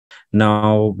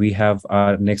Now we have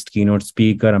our next keynote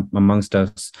speaker amongst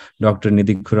us, Dr.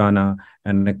 Nidhi Khurana,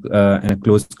 and a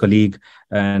close colleague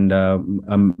and a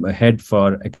head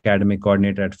for academic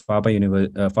coordinator at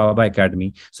FABA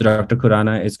Academy. So Dr.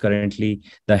 Khurana is currently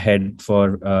the head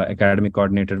for academic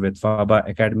coordinator with FABA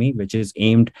Academy, which is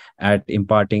aimed at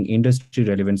imparting industry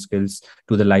relevant skills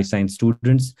to the life science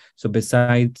students. So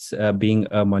besides being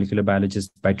a molecular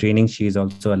biologist by training, she is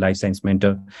also a life science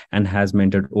mentor and has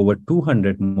mentored over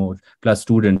 200 more plus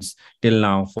students till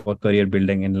now for career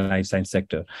building in life science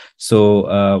sector.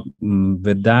 So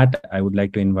with that, I would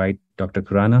like to invite Dr.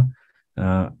 Khurana.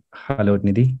 Hello,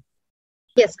 Nidhi.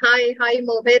 Yes, hi,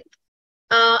 Mohit.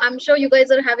 I'm sure you guys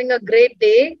are having a great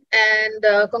day,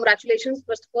 and congratulations,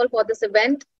 first of all, for this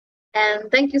event.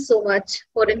 And thank you so much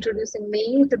for introducing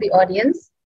me to the audience.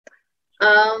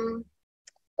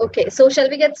 Okay, so shall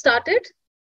we get started?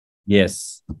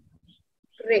 Yes.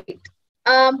 Great.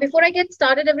 Before I get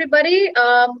started, everybody,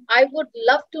 I would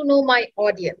love to know my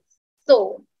audience.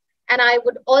 And I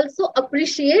would also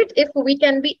appreciate if we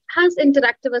can be as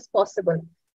interactive as possible.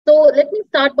 So let me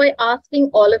start by asking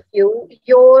all of you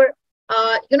your,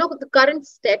 the current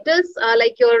status,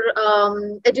 like your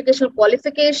educational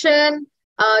qualification,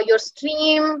 your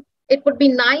stream. It would be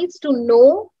nice to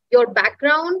know your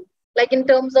background, like in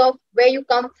terms of where you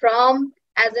come from,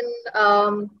 as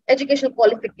in educational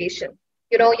qualification.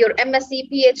 Your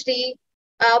MSc, PhD.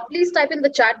 Please type in the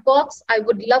chat box. I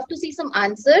would love to see some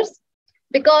answers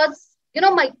because,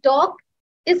 my talk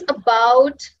is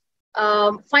about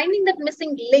finding that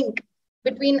missing link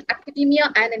between academia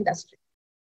and industry.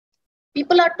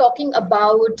 People are talking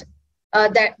about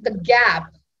the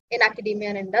gap in academia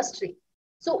and industry.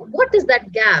 So what is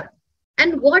that gap?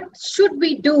 And what should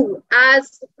we do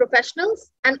as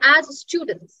professionals and as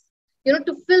students,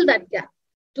 to fill that gap,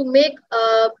 to make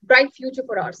a bright future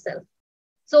for ourselves?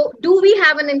 So do we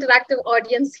have an interactive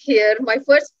audience here? My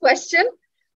first question,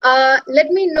 let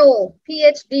me know.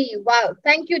 PhD, wow.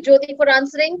 Thank you, Jyoti, for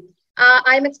answering.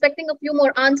 I'm expecting a few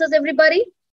more answers, everybody.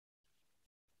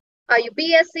 Are you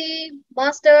BSc,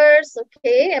 Masters,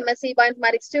 okay, MSc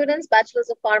Bioinformatics students, Bachelors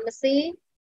of Pharmacy.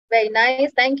 Very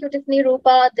nice. Thank you, Tiffany,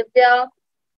 Rupa, Divya.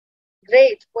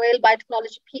 Great. Well,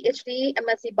 Biotechnology, PhD,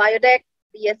 MSc Biotech,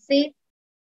 BSc.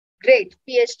 Great.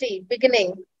 PhD,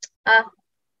 beginning.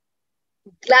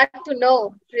 Glad to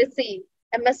know, Tracy,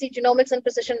 MSc Genomics and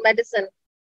Precision Medicine.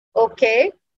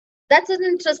 Okay. That's an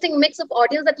interesting mix of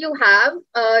audience that you have,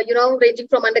 ranging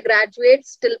from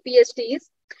undergraduates till PhDs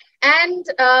and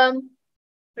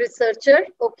researcher.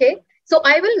 Okay. So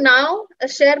I will now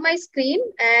share my screen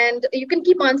and you can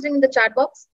keep answering in the chat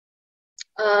box.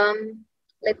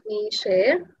 Let me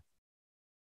share.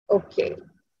 Okay.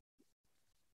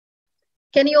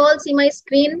 Can you all see my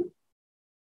screen?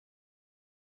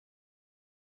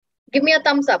 Give me a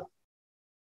thumbs up.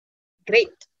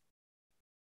 Great.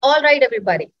 All right,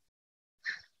 everybody.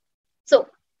 So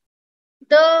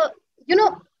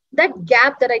that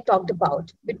gap that I talked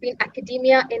about between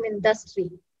academia and industry,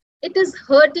 it is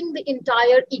hurting the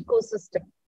entire ecosystem,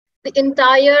 the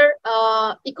entire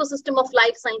ecosystem of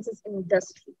life sciences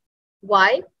industry.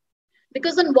 Why?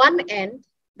 Because on one end,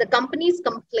 the companies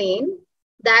complain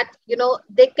that,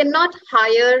 they cannot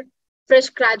hire fresh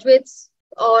graduates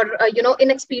or,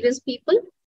 inexperienced people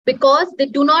because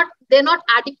they're not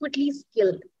adequately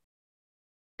skilled.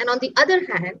 And on the other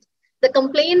hand, the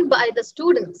complaint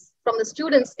from the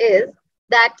students is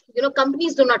that,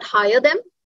 companies do not hire them.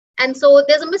 And so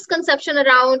there's a misconception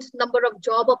around number of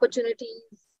job opportunities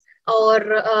or,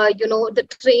 the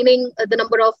training, the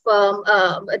number of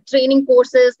training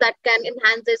courses that can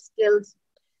enhance their skills.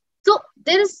 So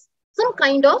there is some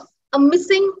kind of a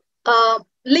missing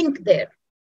link there.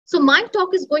 So my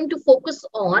talk is going to focus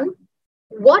on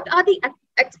what are the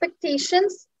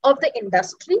expectations of the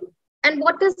industry and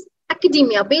what is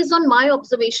academia, based on my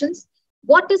observations,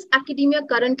 what is academia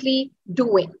currently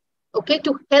doing, okay,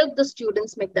 to help the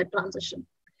students make that transition.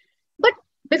 But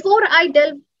before I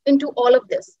delve into all of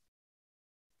this,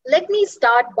 let me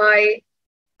start by,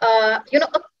 a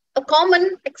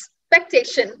common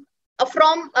expectation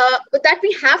that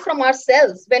we have from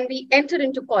ourselves when we enter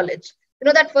into college.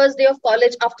 That first day of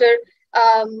college after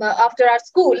our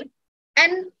school.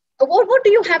 And what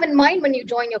do you have in mind when you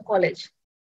join your college?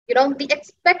 The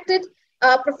expected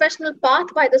professional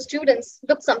path by the students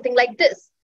looks something like this.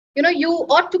 You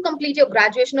ought to complete your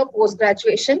graduation or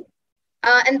post-graduation,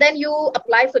 and then you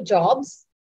apply for jobs.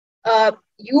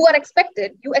 You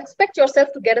expect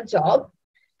yourself to get a job,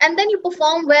 and then you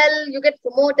perform well, you get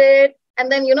promoted,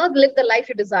 and then, live the life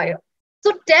you desire.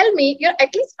 So tell me,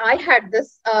 at least I had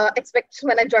this expectation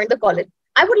when I joined the college.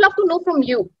 I would love to know from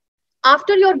you,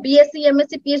 After your BSc,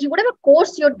 MSc, PhD, whatever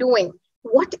course you're doing,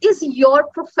 what is your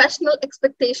professional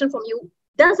expectation from you?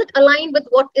 Does it align with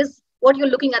what you're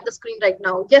looking at the screen right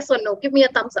now? Yes or no? Give me a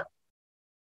thumbs up.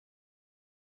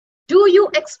 Do you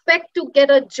expect to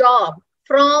get a job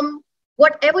from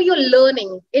whatever you're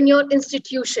learning in your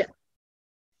institution?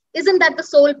 Isn't that the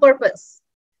sole purpose?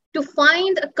 To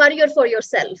find a career for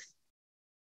yourself?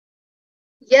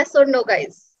 Yes or no,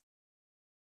 guys?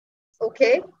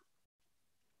 Okay,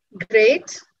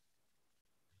 great.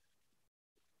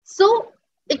 So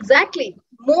exactly,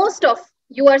 most of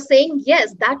you are saying,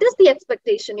 yes, that is the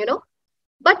expectation,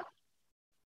 but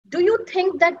do you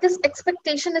think that this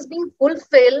expectation is being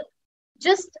fulfilled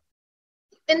just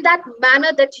in that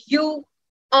manner that you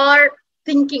are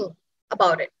thinking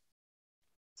about it?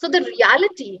 So the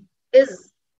reality is,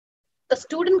 a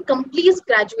student completes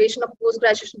graduation or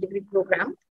post-graduation degree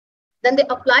program, then they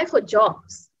apply for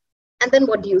jobs. And then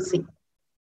what do you see?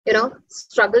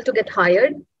 Struggle to get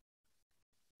hired.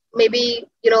 Maybe,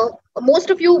 most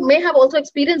of you may have also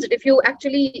experienced it. If you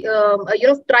actually,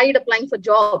 tried applying for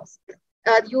jobs,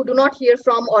 you do not hear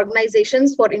from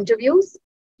organizations for interviews.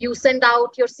 You send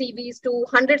out your CVs to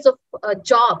hundreds of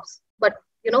jobs, but,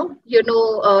 you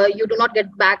do not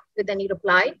get back with any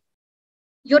reply.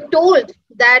 You're told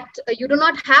that you do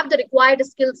not have the required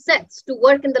skill sets to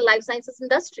work in the life sciences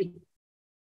industry.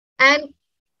 And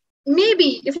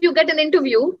maybe if you get an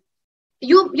interview,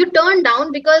 you turn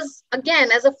down because,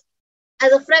 again, as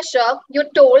a fresher,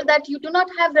 you're told that you do not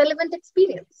have relevant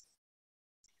experience.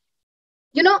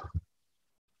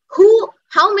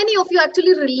 How many of you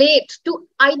actually relate to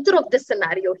either of this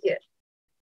scenario here?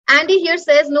 Andy here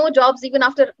says no jobs even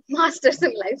after masters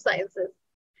in life sciences.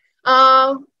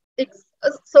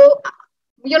 So,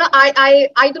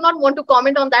 I do not want to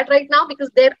comment on that right now because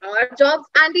there are jobs,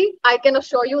 Andy. I can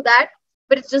assure you that.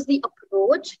 But it's just the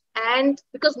approach, and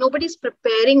because nobody's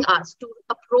preparing us to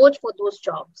approach for those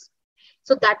jobs.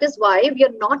 So that is why we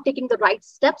are not taking the right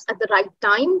steps at the right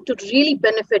time to really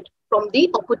benefit from the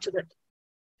opportunity.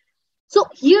 So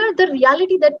here, the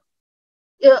reality that,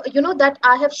 that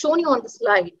I have shown you on the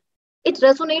slide, it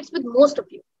resonates with most of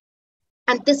you.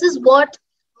 And this is what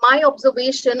my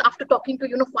observation after talking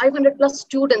to, 500 plus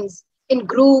students in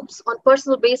groups on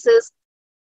personal basis,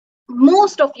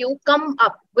 most of you come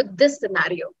up with this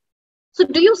scenario. So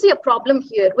do you see a problem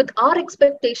here with our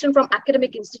expectation from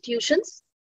academic institutions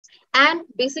and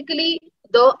basically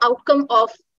the outcome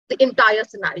of the entire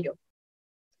scenario?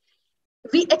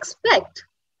 We expect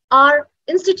our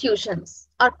institutions,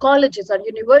 our colleges, our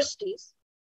universities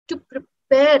to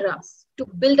prepare us to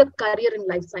build a career in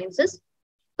life sciences,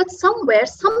 but somewhere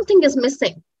something is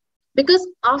missing. Because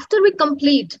after we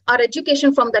complete our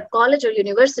education from that college or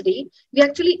university, we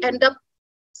actually end up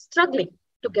struggling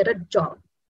to get a job,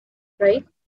 right?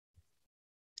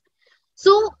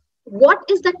 So what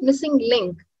is that missing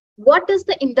link? What does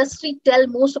the industry tell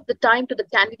most of the time to the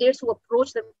candidates who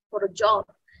approach them for a job?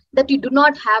 That you do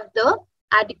not have the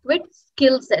adequate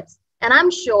skill sets. And I'm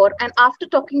sure, and after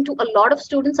talking to a lot of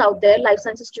students out there, life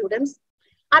sciences students,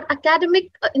 our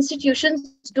academic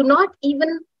institutions do not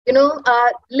even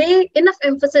lay enough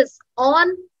emphasis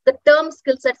on the term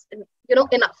skill sets,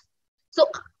 enough. So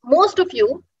most of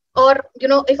you, or,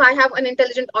 if I have an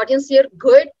intelligent audience here,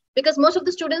 good, because most of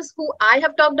the students who I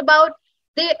have talked about,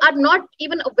 they are not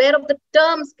even aware of the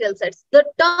term skill sets. The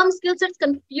term skill sets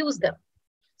confuse them.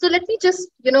 So let me just,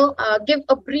 give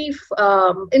a brief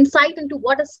insight into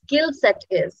what a skill set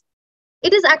is.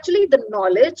 It is actually the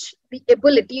knowledge, the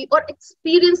ability or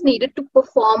experience needed to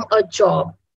perform a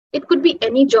job. It could be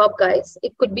any job, guys.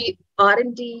 It could be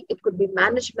R&D, it could be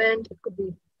management, it could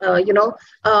be,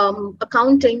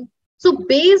 accounting. So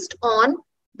based on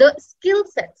the skill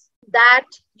sets that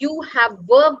you have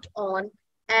worked on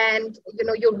and,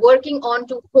 you're working on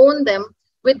to hone them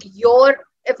with your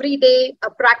everyday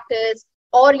practice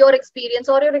or your experience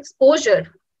or your exposure,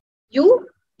 you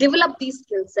develop these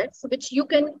skill sets which you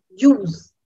can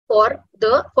use for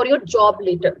your job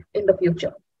later in the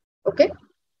future. Okay.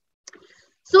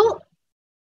 So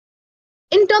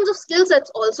in terms of skill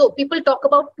sets also, people talk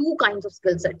about two kinds of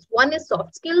skill sets. One is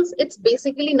soft skills. It's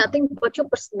basically nothing but your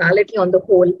personality on the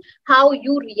whole, how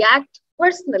you react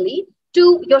personally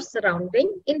to your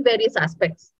surrounding in various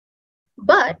aspects.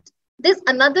 But there's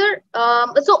another,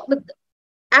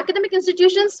 academic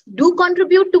institutions do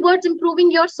contribute towards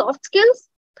improving your soft skills,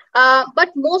 but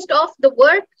most of the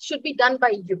work should be done by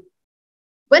you.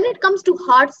 When it comes to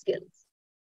hard skills,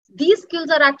 these skills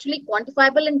are actually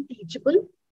quantifiable and teachable,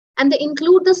 and they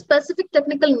include the specific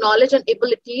technical knowledge and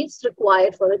abilities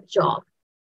required for a job.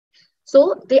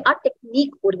 So they are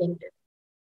technique oriented.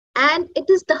 And it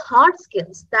is the hard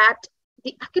skills that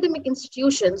the academic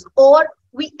institutions, or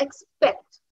we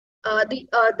expect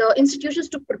the institutions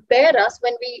to prepare us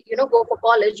when we go for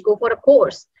college, go for a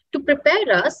course, to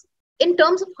prepare us in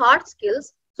terms of hard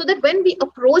skills, so that when we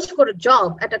approach for a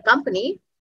job at a company,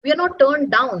 we are not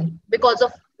turned down because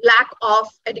of lack of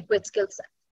adequate skill set.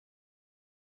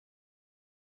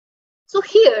 So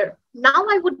here, now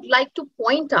I would like to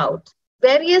point out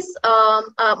various,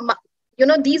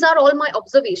 these are all my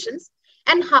observations,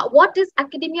 and what is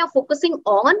academia focusing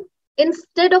on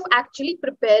instead of actually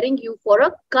preparing you for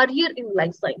a career in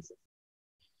life sciences.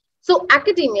 So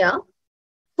academia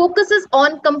focuses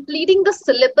on completing the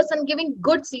syllabus and giving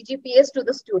good CGPAs to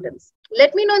the students.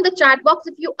 Let me know in the chat box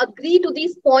if you agree to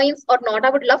these points or not. I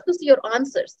would love to see your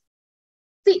answers.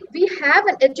 See, we have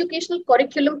an educational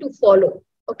curriculum to follow,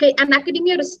 okay? And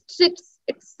academia restricts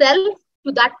itself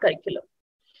to that curriculum.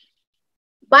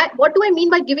 But what do I mean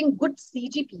by giving good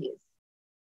CGPAs?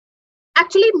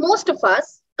 Actually, most of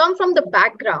us come from the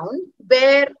background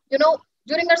where,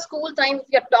 during our school time, if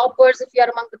you're toppers, if you're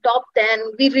among the top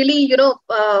 10, we really,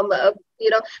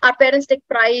 our parents take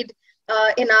pride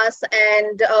in us,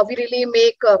 and we really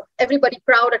make everybody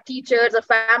proud, our teachers, our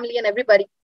family, and everybody.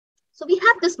 So we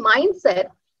have this mindset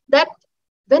that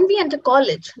when we enter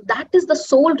college, that is the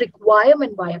sole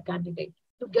requirement by a candidate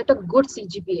to get a good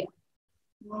CGPA.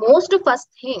 Most of us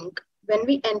think when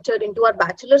we entered into our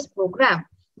bachelor's program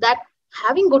that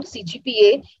having good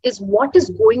CGPA is what is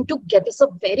going to get us a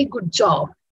very good job.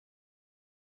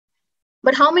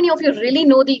 But how many of you really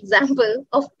know the example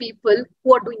of people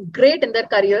who are doing great in their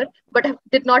career, but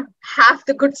did not have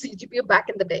the good CGPA back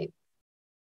in the day?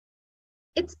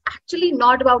 It's actually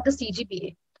not about the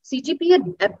CGPA.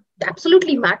 CGPA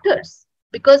absolutely matters,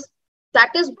 because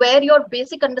that is where your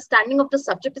basic understanding of the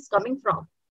subject is coming from.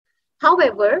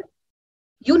 However,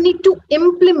 you need to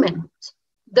implement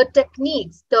the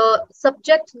techniques, the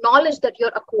subject knowledge that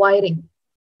you're acquiring,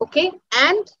 okay,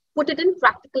 and put it in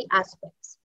practical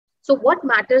aspects. So what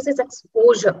matters is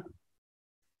exposure.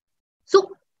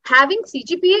 So having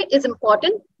CGPA is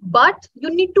important, but you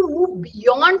need to move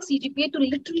beyond CGPA to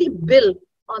literally build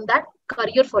on that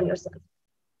career for yourself.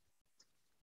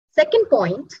 Second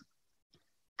point,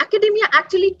 academia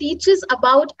actually teaches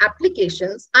about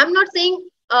applications. I'm not saying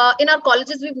in our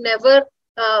colleges we've never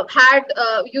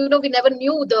we never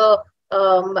knew the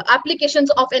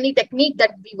applications of any technique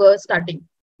that we were studying.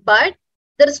 But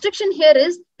the restriction here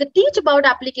is they teach about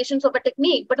applications of a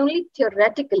technique, but only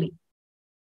theoretically.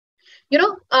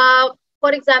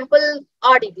 For example,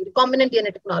 RDT, recombinant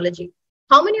DNA technology.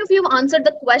 How many of you have answered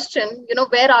the question,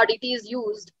 where RDT is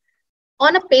used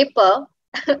on a paper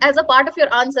as a part of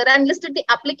your answer and listed the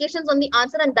applications on the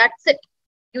answer, and that's it?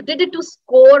 You did it to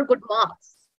score good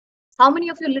marks. How many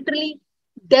of you literally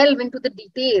delve into the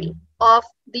detail of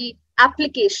the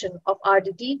application of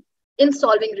RDT in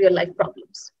solving real life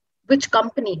problems? Which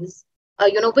companies,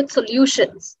 which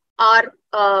solutions are,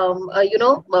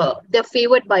 they're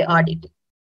favored by RDT?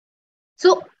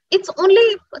 So it's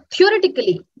only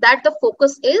theoretically that the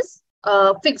focus is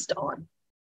fixed on.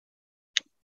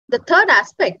 The third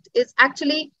aspect is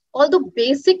actually, although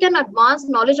basic and advanced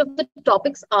knowledge of the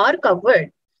topics are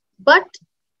covered, but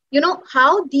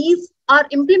how these are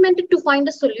implemented to find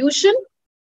a solution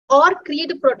or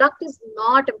create a product is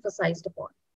not emphasized upon.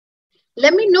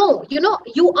 Let me know,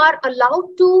 you are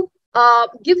allowed to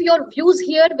give your views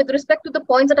here with respect to the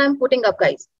points that I'm putting up,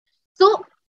 guys. So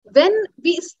when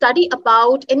we study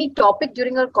about any topic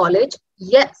during our college,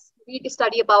 yes, we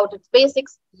study about its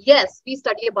basics. Yes, we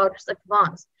study about its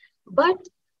advanced. But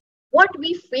what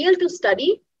we fail to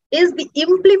study is the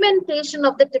implementation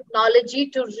of the technology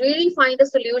to really find a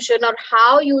solution, or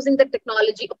how using the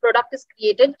technology a product is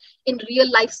created in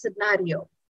real life scenario,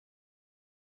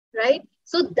 right?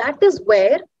 So that is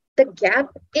where the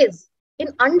gap is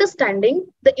in understanding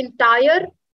the entire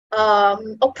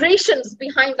operations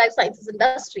behind life sciences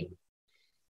industry.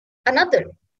 Another,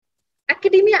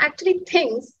 academia actually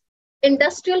thinks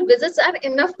industrial visits are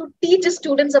enough to teach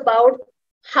students about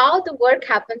how the work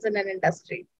happens in an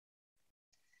industry.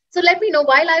 So let me know,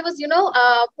 while I was,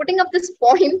 putting up this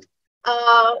point,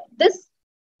 I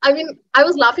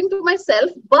was laughing to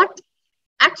myself, but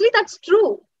actually that's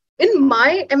true. In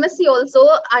my MSc also,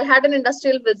 I had an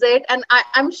industrial visit, and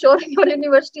I'm sure in your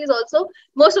universities also,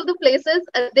 most of the places,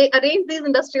 they arrange these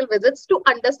industrial visits to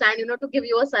understand, to give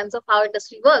you a sense of how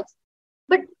industry works.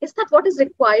 But is that what is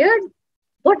required?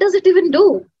 What does it even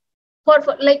do? For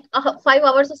like a 5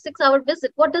 hours or 6 hour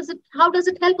visit, how does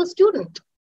it help a student?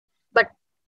 But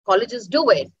colleges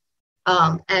do it.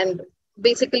 And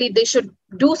basically they should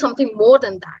do something more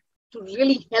than that to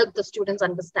really help the students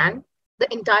understand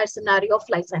the entire scenario of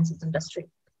life sciences industry.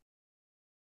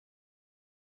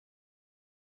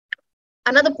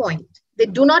 Another point, they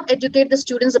do not educate the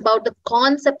students about the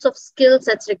concepts of skill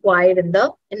sets required in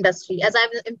the industry. As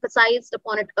I've emphasized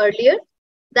upon it earlier,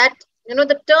 that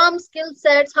the term skill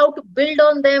sets, how to build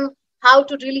on them, how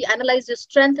to really analyze your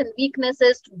strengths and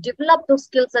weaknesses to develop those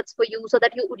skill sets for you so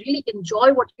that you really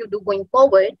enjoy what you do going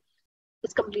forward,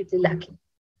 is completely lacking.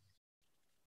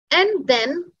 And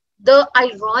then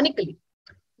ironically,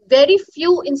 very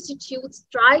few institutes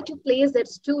try to place their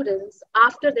students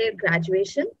after their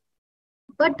graduation,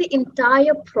 but the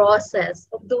entire process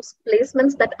of those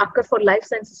placements that occur for life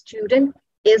sciences student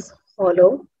is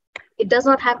hollow. It does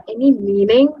not have any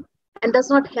meaning and does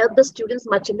not help the students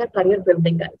much in their career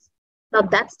building, guys. Now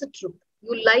that's the truth.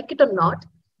 You like it or not,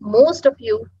 most of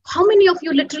you, how many of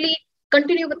you literally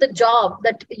continue with the job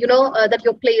that that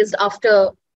you're placed after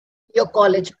your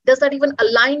college? Does that even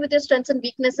align with your strengths and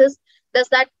weaknesses? Does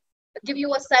that give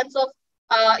you a sense of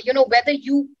whether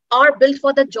you are built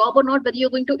for the job or not, whether you're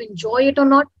going to enjoy it or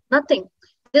not? Nothing.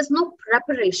 There's no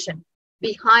preparation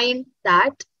behind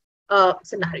that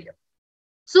scenario.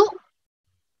 So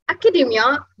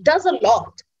academia does a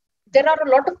lot. There are a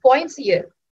lot of points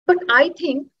here, but I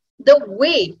think the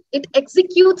way it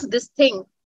executes this thing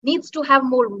needs to have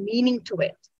more meaning to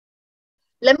it.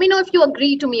 Let me know if you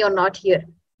agree to me or not here.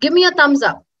 Give me a thumbs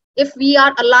up if we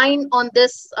are aligned on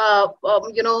this,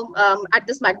 at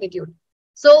this magnitude.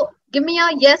 So give me a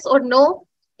yes or no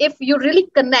if you really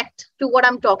connect to what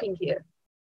I'm talking here.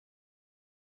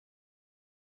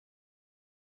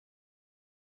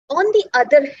 On the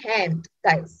other hand,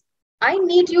 guys, I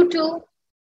need you to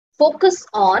focus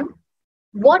on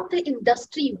what the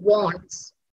industry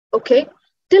wants. Okay.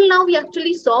 Till now, we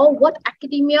actually saw what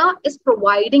academia is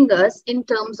providing us in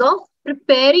terms of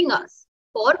preparing us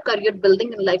for career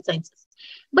building in life sciences.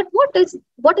 But what is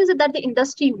it that the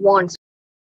industry wants?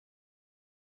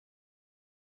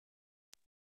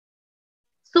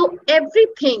 So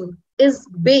everything is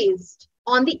based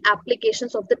on the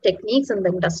applications of the techniques in the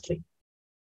industry.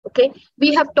 Okay,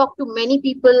 we have talked to many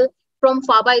people from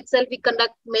FABA itself. We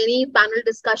conduct many panel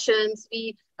discussions.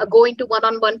 We go into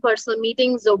one-on-one personal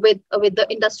meetings with the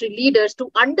industry leaders to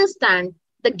understand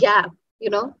the gap.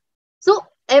 So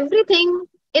everything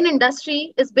in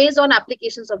industry is based on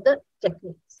applications of the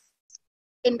techniques.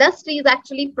 Industry is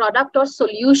actually product or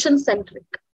solution centric.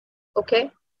 Okay,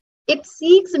 it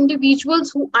seeks individuals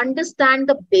who understand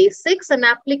the basics and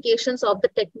applications of the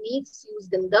techniques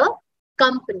used in the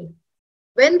company.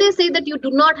 When they say that you do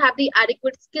not have the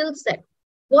adequate skill set,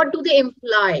 what do they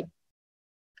imply?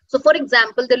 So, for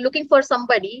example, they're looking for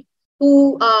somebody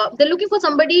who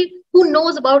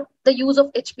knows about the use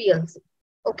of HPLC.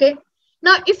 Okay.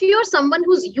 Now, if you're someone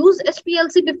who's used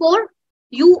HPLC before,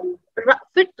 you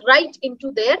fit right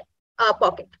into their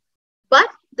pocket. But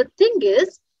the thing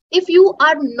is, if you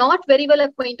are not very well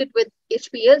acquainted with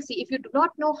HPLC, if you do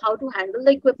not know how to handle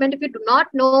the equipment, if you do not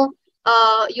know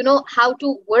how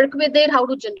to work with it, how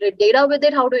to generate data with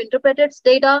it, how to interpret its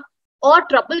data, or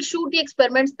troubleshoot the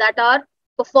experiments that are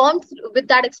performed with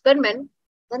that experiment,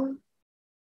 then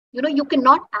you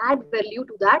cannot add value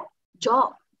to that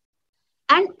job.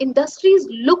 And industries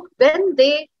look, when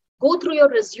they go through your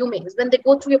resumes, when they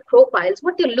go through your profiles,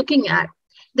 what they're looking at.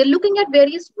 They're looking at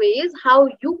various ways how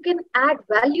you can add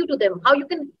value to them, how you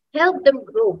can help them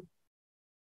grow.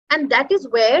 And that is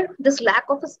where this lack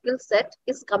of a skill set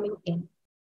is coming in.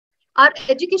 Our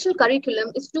educational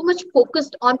curriculum is too much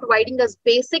focused on providing us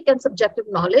basic and subjective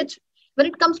knowledge. When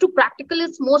it comes to practical,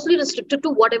 it's mostly restricted to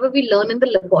whatever we learn in the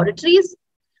laboratories.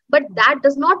 But that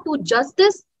does not do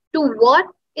justice to what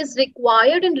is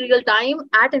required in real time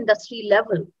at industry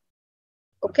level.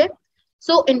 Okay.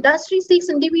 So industry seeks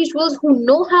individuals who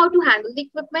know how to handle the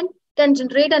equipment, can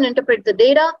generate and interpret the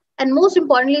data, and most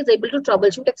importantly, is able to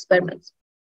troubleshoot experiments.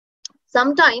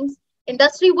 Sometimes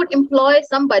industry would employ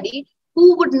somebody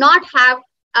who would not have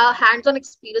a hands-on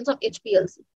experience on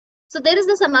HPLC. So there is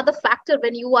this another factor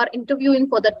when you are interviewing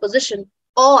for that position,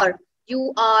 or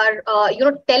you are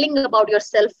telling about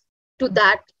yourself to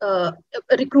that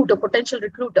recruiter, potential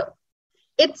recruiter.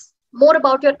 It's more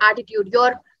about your attitude.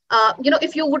 Your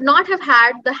if you would not have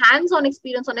had the hands-on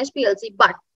experience on HPLC,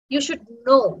 but you should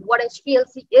know what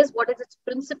HPLC is, what is its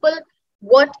principle,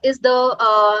 what is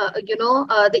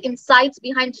the insights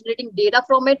behind generating data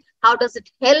from it, how does it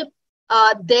help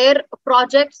their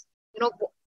projects,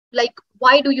 like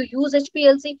why do you use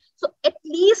HPLC? So at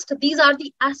least these are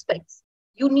the aspects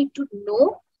you need to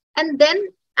know. And then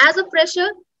as a fresher,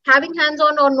 having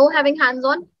hands-on or no having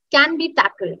hands-on can be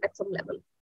tackled at some level.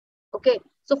 Okay,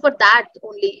 so for that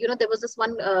only, there was this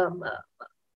one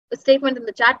statement in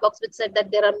the chat box which said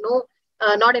that there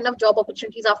are not enough job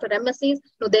opportunities after MSCs.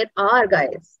 No, there are,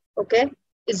 guys. Okay,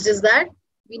 it's just that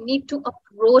We need to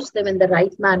approach them in the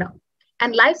right manner.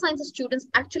 And life sciences students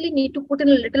actually need to put in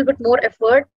a little bit more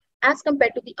effort as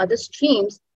compared to the other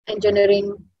streams,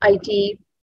 engineering, IT,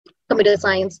 computer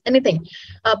science, anything,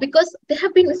 because they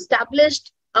have been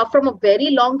established from a very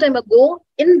long time ago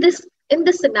in this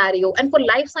scenario. And for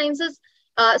life sciences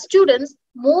students,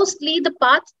 mostly the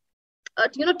path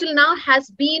till now has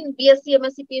been BSc,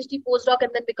 MSc, PhD, postdoc,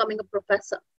 and then becoming a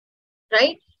professor,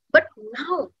 right? But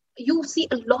now you see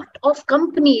a lot of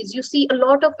companies, you see a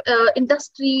lot of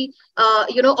industry,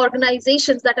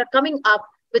 organizations that are coming up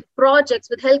with projects,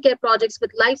 with healthcare projects,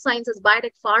 with life sciences,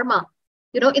 biotech, pharma.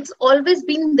 It's always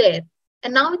been there.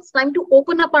 And now it's time to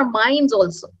open up our minds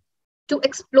also to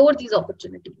explore these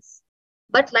opportunities.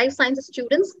 But life sciences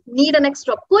students need an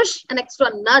extra push, an extra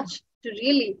nudge to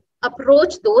really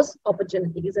approach those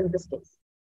opportunities in this case.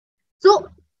 So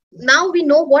now we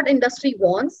know what industry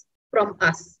wants from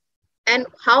us and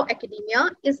how academia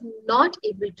is not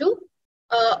able to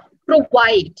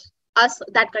provide us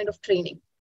that kind of training.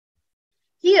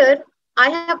 Here, I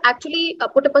have actually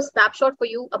put up a snapshot for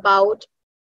you about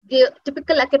the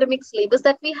typical academic syllabus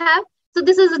that we have. So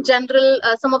this is a general,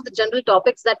 some of the general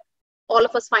topics that all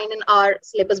of us find in our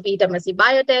syllabus, be it MSc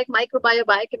Biotech, Microbiome,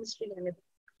 Biochemistry, and anything.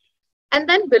 And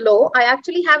then below, I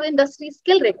actually have industry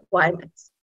skill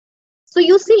requirements. So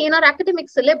you see in our academic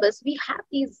syllabus, we have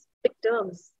these big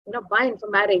terms,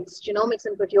 bioinformatics, genomics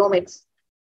and proteomics,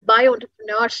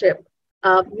 bioentrepreneurship,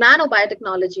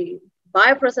 nanobiotechnology,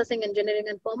 bioprocessing engineering,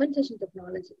 and fermentation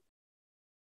technology.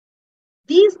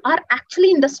 These are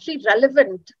actually industry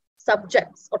relevant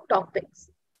subjects or topics.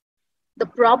 The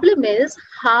problem is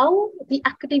how the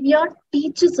academia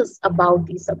teaches us about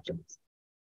these subjects.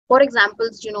 For example,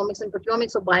 genomics and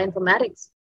proteomics or bioinformatics.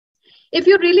 If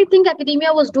you really think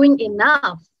academia was doing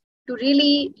enough to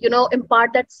really,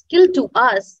 impart that skill to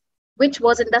us, which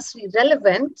was industry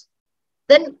relevant,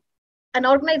 then an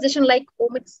organization like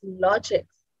OmicsLogic,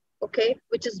 okay,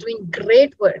 which is doing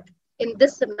great work in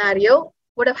this scenario,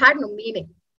 would have had no meaning.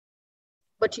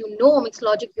 But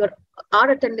OmicsLogic, you are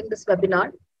attending this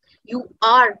webinar. You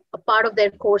are a part of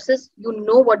their courses. You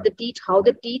know what they teach, how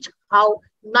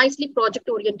nicely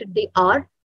project-oriented they are.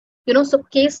 So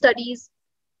case studies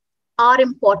are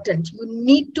important. You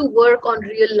need to work on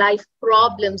real-life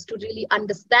problems to really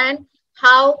understand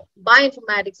how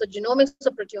bioinformatics or genomics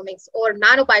or proteomics or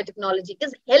nanobiotechnology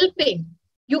is helping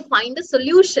you find a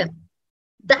solution.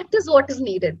 That is what is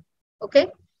needed, okay?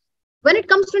 When it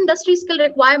comes to industry skill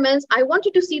requirements, I want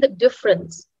you to see the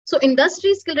difference. So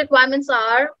industry skill requirements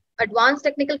are advanced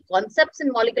technical concepts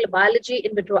in molecular biology,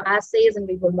 in vitro assays, in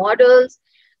vivo models,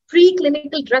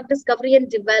 preclinical drug discovery and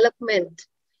development,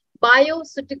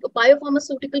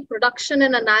 biopharmaceutical production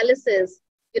and analysis,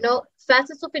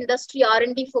 facets of industry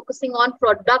R&D focusing on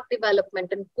product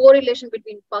development and correlation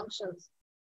between functions.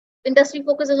 Industry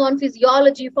focuses on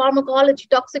physiology, pharmacology,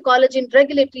 toxicology, and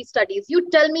regulatory studies. You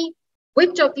tell me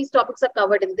which of these topics are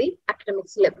covered in the academic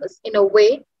syllabus in a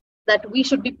way that we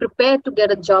should be prepared to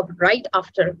get a job right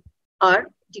after our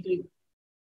degree.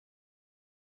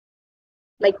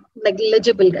 Like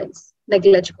negligible, guys,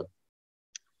 negligible.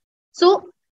 So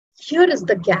here is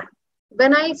the gap.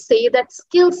 When I say that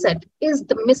skill set is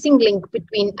the missing link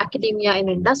between academia and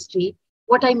industry,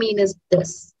 what I mean is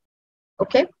this,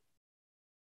 okay?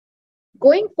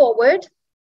 Going forward,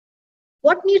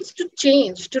 what needs to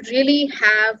change to really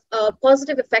have a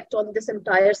positive effect on this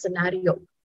entire scenario?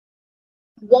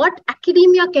 What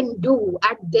academia can do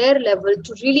at their level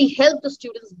to really help the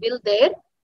students build their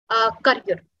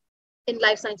career in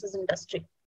life sciences industry?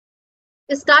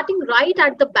 Starting right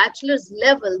at the bachelor's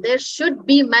level, there should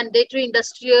be mandatory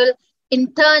industrial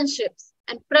internships,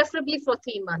 and preferably for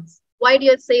 3 months. Why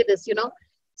do I say this?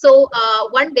 So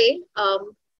one day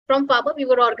from Pharma, we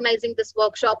were organizing this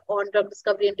workshop on drug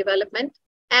discovery and development.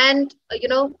 And,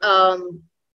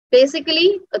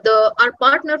 basically our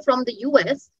partner from the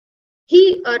US,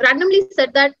 he randomly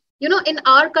said that, in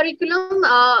our curriculum,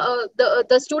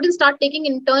 the students start taking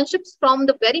internships from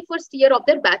the very first year of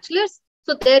their bachelor's.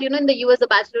 So there, in the US, the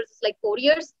bachelor's is like 4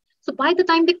 years. So by the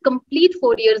time they complete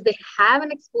 4 years, they have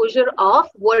an exposure of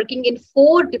working in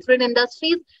 4 different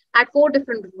industries at 4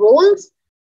 different roles.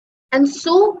 And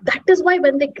so that is why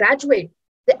when they graduate,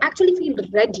 they actually feel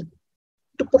ready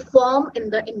to perform in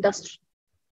the industry.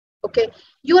 Okay,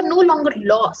 you are no longer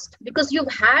lost because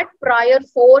you've had prior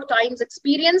 4 times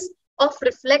experience of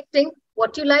reflecting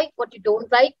what you like, what you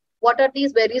don't like, what are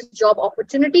these various job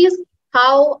opportunities,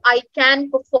 how I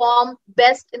can perform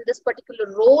best in this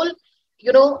particular role,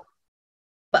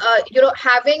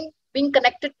 having been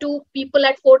connected to people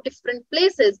at 4 different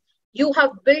places, you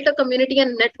have built a community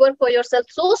and network for yourself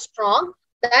so strong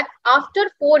that after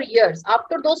 4 years,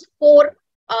 after those four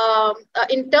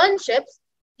internships,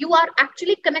 you are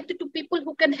actually connected to people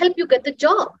who can help you get the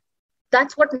job.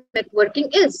 That's what networking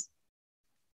is.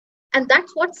 And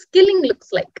that's what skilling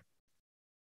looks like.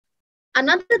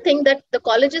 Another thing that the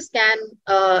colleges can,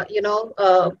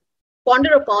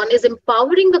 ponder upon is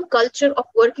empowering the culture of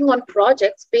working on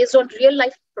projects based on real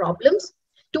life problems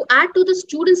to add to the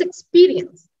students'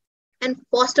 experience and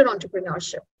foster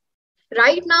entrepreneurship.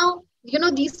 Right now,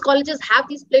 these colleges have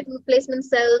these placement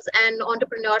cells and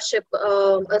entrepreneurship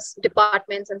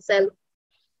departments and cells.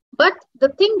 But the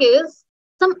thing is,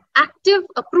 some proactive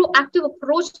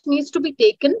approach needs to be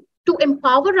taken to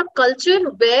empower a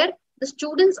culture where the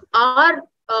students are,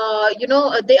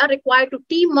 they are required to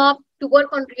team up, to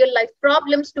work on real life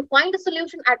problems, to find a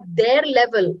solution at their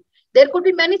level. There could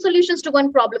be many solutions to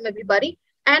one problem, everybody.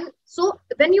 And so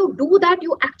when you do that,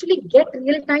 you actually get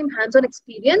real-time hands-on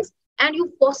experience and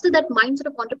you foster that mindset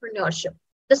of entrepreneurship,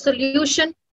 the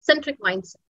solution-centric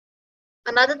mindset.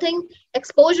 Another thing,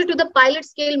 exposure to the pilot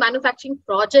scale manufacturing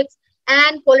projects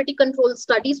and quality control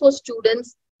studies for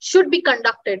students should be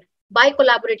conducted by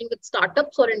collaborating with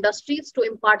startups or industries to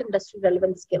impart industry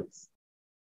relevant skills.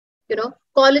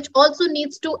 College also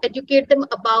needs to educate them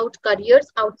about careers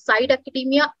outside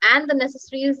academia and the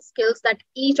necessary skills that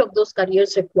each of those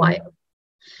careers require.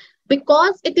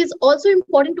 Because it is also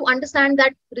important to understand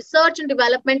that research and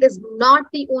development is not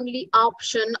the only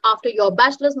option after your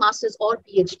bachelor's, master's, or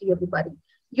PhD, everybody.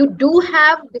 You do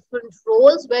have different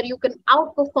roles where you can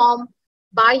outperform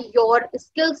by your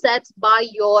skill sets, by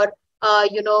your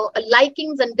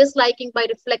likings and disliking, by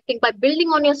reflecting, by building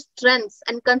on your strengths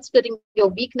and considering your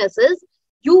weaknesses.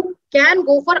 You can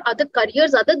go for other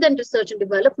careers other than research and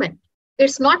development.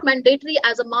 It's not mandatory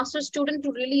as a master's student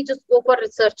to really just go for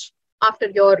research after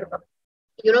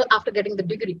after getting the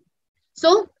degree.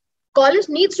 So college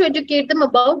needs to educate them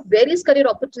about various career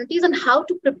opportunities and how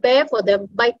to prepare for them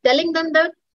by telling them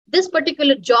that this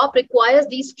particular job requires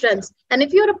these strengths. And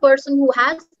if you're a person who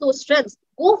has those strengths,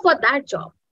 go for that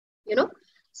job.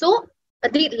 So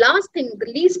the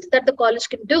least that the college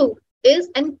can do is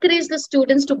encourage the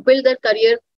students to build their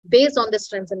career based on their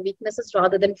strengths and weaknesses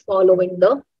rather than following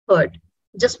the herd,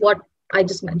 just what I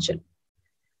just mentioned.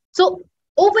 So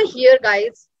over here,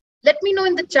 guys, let me know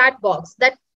in the chat box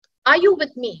that are you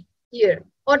with me here,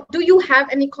 or do you have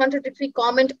any contradictory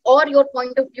comment or your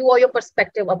point of view or your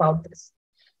perspective about this?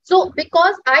 So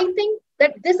because I think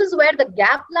that this is where the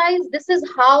gap lies, this is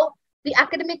how the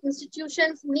academic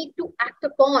institutions need to act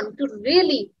upon to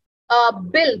really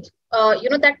build,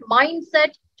 that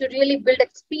mindset, to really build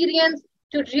experience,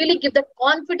 to really give the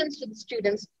confidence to the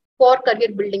students for career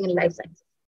building in life sciences.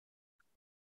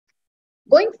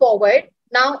 Going forward,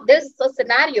 now there's a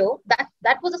scenario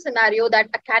that was a scenario that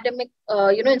academic,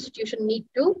 institution need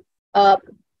to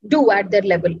do at their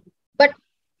level. But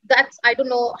I don't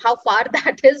know how far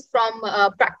that is from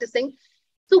practicing.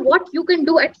 So what you can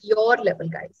do at your level,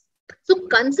 guys. So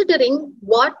considering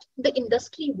what the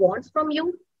industry wants from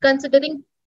you, considering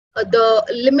the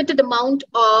limited amount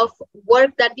of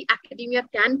work that the academia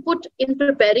can put in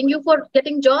preparing you for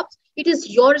getting jobs, it is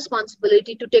your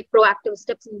responsibility to take proactive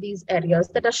steps in these areas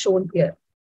that are shown here.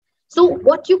 So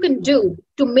what you can do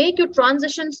to make your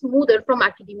transition smoother from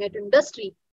academia to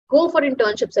industry, go for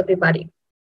internships, everybody.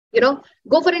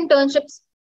 Go for internships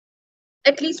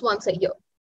at least once a year.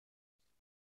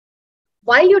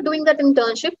 While you're doing that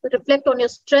internship, reflect on your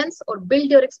strengths or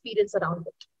build your experience around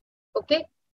it. Okay.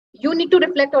 You need to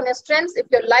reflect on your strengths, if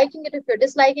you're liking it, if you're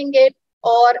disliking it,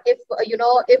 or if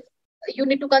you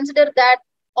need to consider that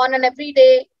on an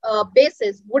everyday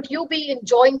basis, would you be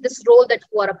enjoying this role that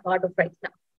you are a part of right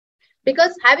now?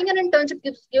 Because having an internship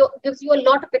gives you a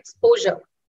lot of exposure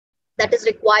that is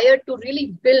required to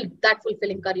really build that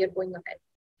fulfilling career going ahead.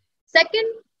 Second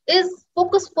is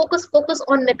focus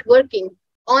on networking,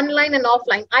 online and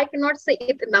offline. I cannot say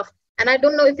it enough. And I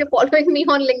don't know if you're following me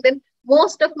on LinkedIn,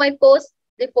 most of my posts,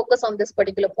 they focus on this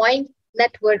particular point,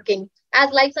 networking. As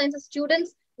life sciences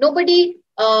students, nobody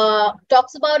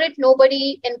talks about it.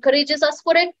 Nobody encourages us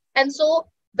for it. And so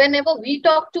whenever we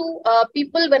talk to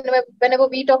people, whenever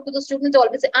we talk to the students, they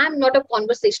always say, I'm not a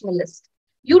conversationalist.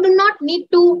 You do not need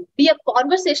to be a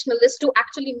conversationalist to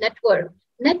actually network.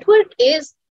 Network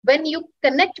is when you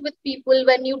connect with people,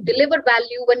 when you deliver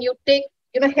value, when you take,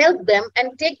 help them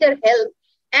and take their help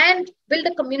and build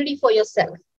a community for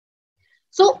yourself.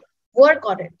 So work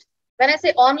on it. When I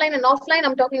say online and offline,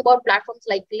 I'm talking about platforms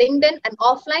like LinkedIn, and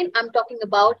offline, I'm talking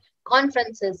about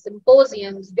conferences,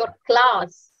 symposiums, your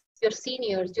class, your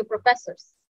seniors, your professors.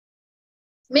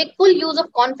 Make full use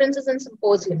of conferences and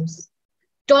symposiums.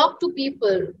 Talk to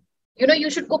people, You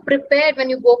should go prepared when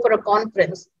you go for a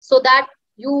conference, so that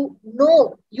you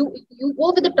go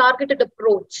with a targeted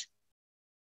approach.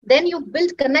 Then you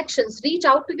build connections, reach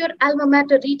out to your alma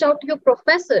mater, reach out to your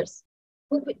professors.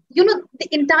 The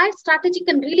entire strategy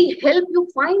can really help you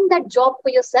find that job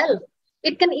for yourself.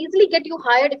 It can easily get you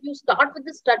hired if you start with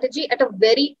this strategy at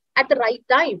the right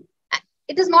time.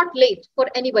 It is not late for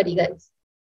anybody, guys.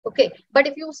 Okay, but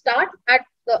if you start at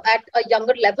a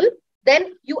younger level,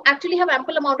 then you actually have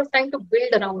ample amount of time to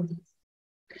build around these.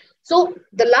 So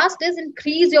the last is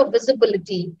increase your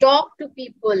visibility. Talk to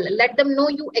people. Let them know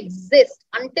you exist.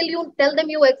 Until you tell them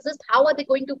you exist, how are they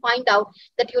going to find out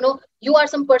that you are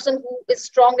some person who is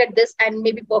strong at this and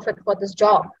maybe perfect for this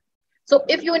job? So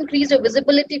if you increase your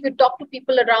visibility, if you talk to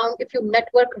people around, if you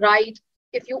network right,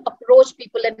 if you approach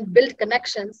people and build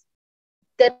connections,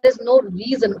 there is no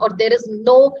reason or there is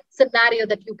no scenario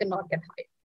that you cannot get hired.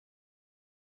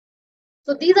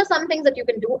 So these are some things that you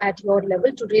can do at your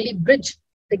level to really bridge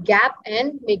the gap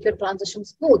and make your transition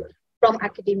smooth from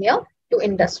academia to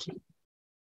industry.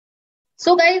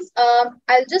 So guys,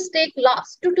 I'll just take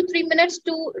last 2 to 3 minutes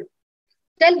to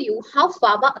tell you how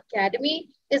Pharma Academy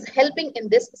is helping in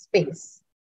this space.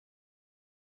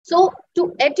 So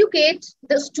to educate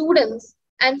the students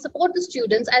and support the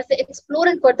students as they explore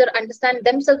and further understand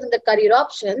themselves in the career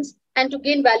options and to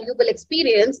gain valuable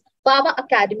experience, Pharma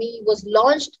Academy was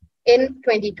launched in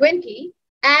 2020.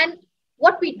 And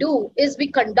what we do is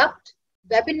we conduct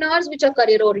webinars which are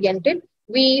career oriented.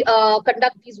 We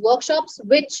conduct these workshops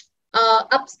which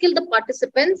upskill the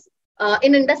participants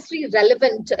in industry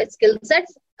relevant skill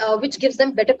sets, which gives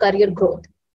them better career growth.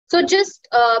 So just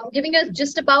giving a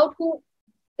gist about who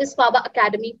is Pharma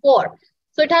Academy for.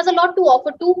 So it has a lot to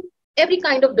offer to every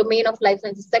kind of domain of life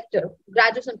sciences sector: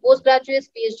 graduates and postgraduates,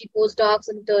 PhD postdocs,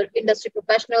 industry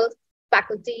professionals,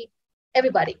 faculty,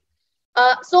 everybody.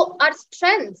 So our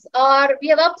strengths are, we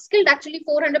have upskilled actually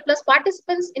 400 plus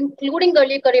participants, including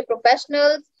early career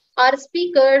professionals. Our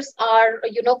speakers are,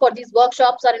 for these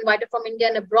workshops are invited from India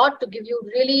and abroad to give you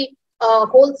really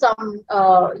wholesome,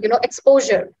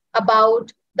 exposure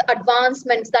about the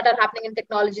advancements that are happening in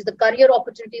technologies, the career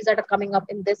opportunities that are coming up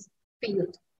in this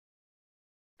field.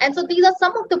 And so these are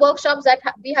some of the workshops that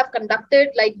we have conducted,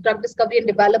 like drug discovery and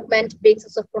development,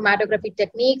 basis of chromatography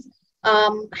techniques,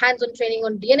 hands-on training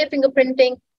on DNA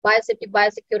fingerprinting, biosafety,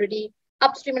 biosecurity,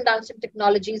 upstream and downstream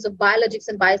technologies of biologics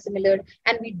and biosimilar.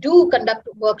 And we do conduct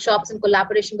workshops in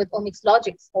collaboration with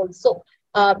OmicsLogic also.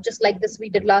 Just like this we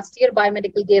did last year,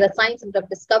 biomedical data science and drug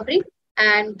discovery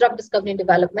and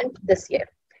development this year.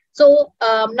 So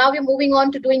now we're moving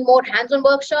on to doing more hands-on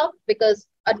workshop, because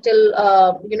until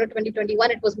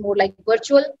 2021, it was more like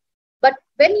virtual. But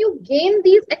when you gain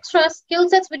these extra skill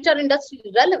sets which are industry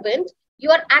relevant, you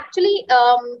are actually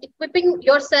equipping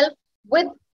yourself with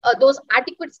those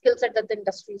adequate skill sets that the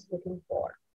industry is looking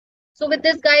for. So with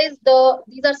this, guys,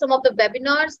 these are some of the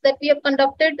webinars that we have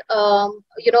conducted.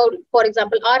 For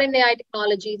example, RNAi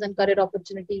technologies and career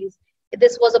opportunities.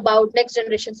 This was about next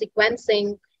generation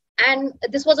sequencing. And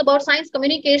this was about science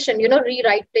communication,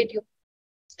 rewrite your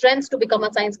strengths to become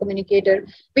a science communicator.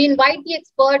 We invite the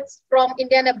experts from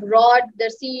India and abroad, their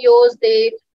CEOs,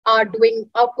 they are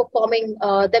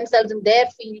outperforming themselves in their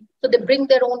field. So they bring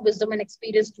their own wisdom and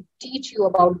experience to teach you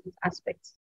about these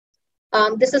aspects.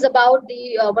 This is about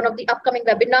one of the upcoming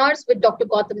webinars with Dr.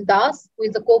 Gautam Das, who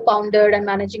is the co-founder and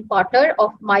managing partner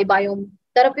of My Biome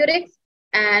Therapeutics.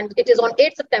 And it is on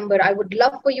 8th September. I would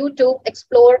love for you to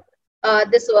explore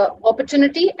this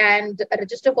opportunity and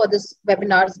register for this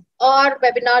webinars. Our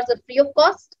webinars are free of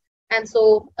cost. And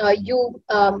so you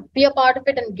be a part of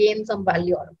it and gain some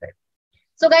value out of it.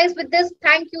 So guys, with this,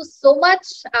 thank you so much.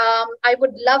 I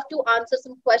would love to answer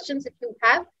some questions if you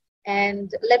have,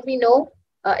 and let me know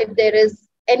if there is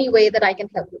any way that I can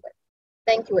help you with.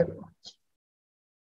 Thank you very much.